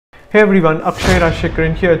Hey everyone, Akshay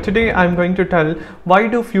Rajshekharan here. Today I'm going to tell why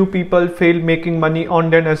do few people fail making money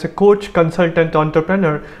online as a coach, consultant,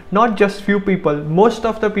 entrepreneur. Not just few people, most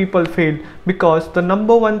of the people fail because the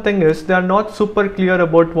number one thing is they are not super clear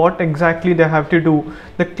about what exactly they have to do.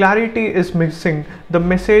 The clarity is missing, the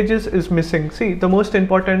messages is missing. See, the most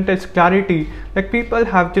important is clarity. Like people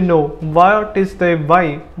have to know what is their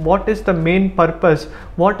why, what is the main purpose,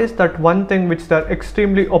 what is that one thing which they're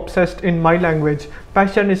extremely obsessed. In my language,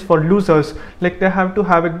 passion is for losers. Like they have to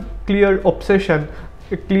have a clear obsession,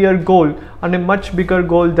 a clear goal, and a much bigger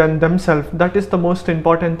goal than themselves. That is the most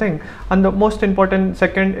important thing. And the most important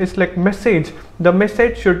second is like message. The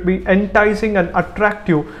message should be enticing and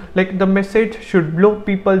attractive. Like the message should blow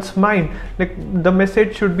people's mind. Like the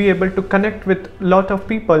message should be able to connect with lot of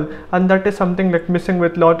people, and that is something like missing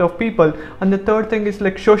with lot of people. And the third thing is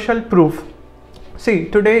like social proof. See,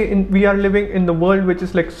 today we are living in the world which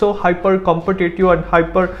is like so hyper competitive and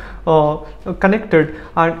hyper connected,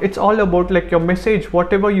 and it's all about like your message,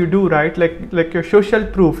 whatever you do, right? Like your social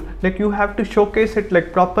proof, like you have to showcase it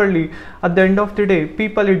like properly. At the end of the day,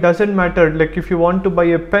 people, it doesn't matter like if you want to buy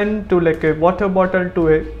a pen to like a water bottle to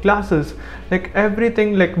a glasses, like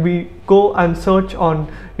everything, like we go and search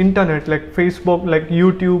on internet like Facebook, like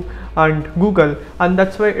YouTube and Google. And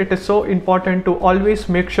that's why it is so important to always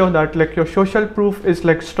make sure that like your social proof is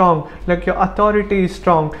like strong, like your authority is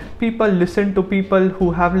strong. People listen to people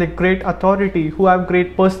who have like great authority, who have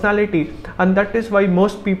great personality. And that is why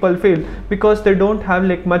most people fail, because they don't have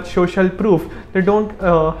like much social proof. They don't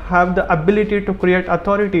have the ability to create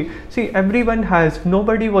authority. See, everyone has,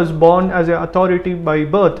 nobody was born as an authority by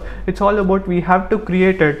birth. It's all about we have to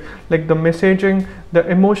create it, like the messaging, the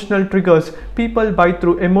emotional triggers. People buy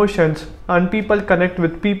through emotions, and people connect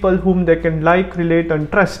with people whom they can like, relate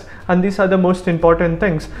and trust. And these are the most important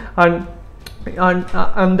things. And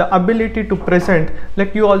the ability to present,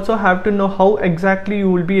 like you also have to know how exactly you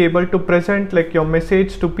will be able to present like your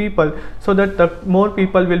message to people, so that the more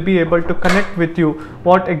people will be able to connect with you,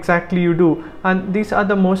 what exactly you do. And these are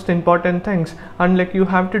the most important things, and like you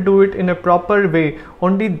have to do it in a proper way.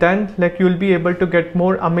 Only then like you will be able to get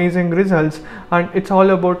more amazing results. And it's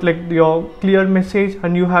all about like your clear message,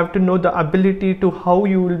 and you have to know the ability to how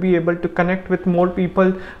you will be able to connect with more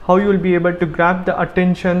people, how you will be able to grab the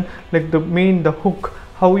attention, like the hook,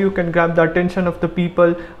 how you can grab the attention of the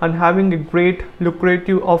people, and having a great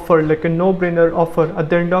lucrative offer, like a no-brainer offer. At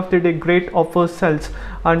the end of the day, great offer sells,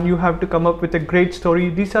 and you have to come up with a great story.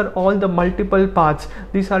 These are all the multiple parts.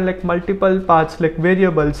 These are like multiple parts, like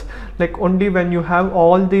variables. Like only when you have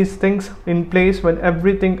all these things in place, when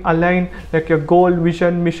everything align, like your goal,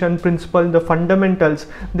 vision, mission, principle, the fundamentals.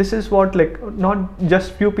 This is what like not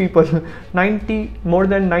just few people, more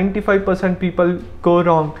than 95% people go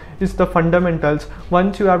wrong, is the fundamentals.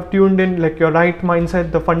 Once you have tuned in like your right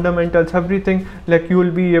mindset, the fundamentals, everything, like you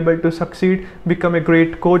will be able to succeed, become a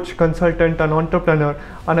great coach, consultant and entrepreneur.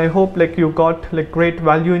 And I hope like you got like great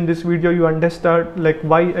value in this video. You understand like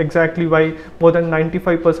why more than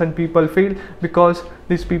 95% people fail, because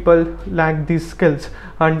these people lack these skills.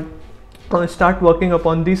 And start working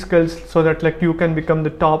upon these skills, so that like you can become the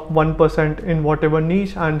top 1% in whatever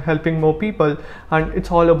niche and helping more people. And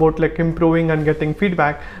it's all about like improving and getting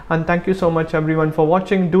feedback. And thank you so much everyone for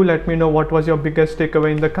watching. Do let me know what was your biggest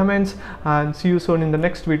takeaway in the comments, and see you soon in the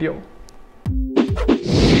next video.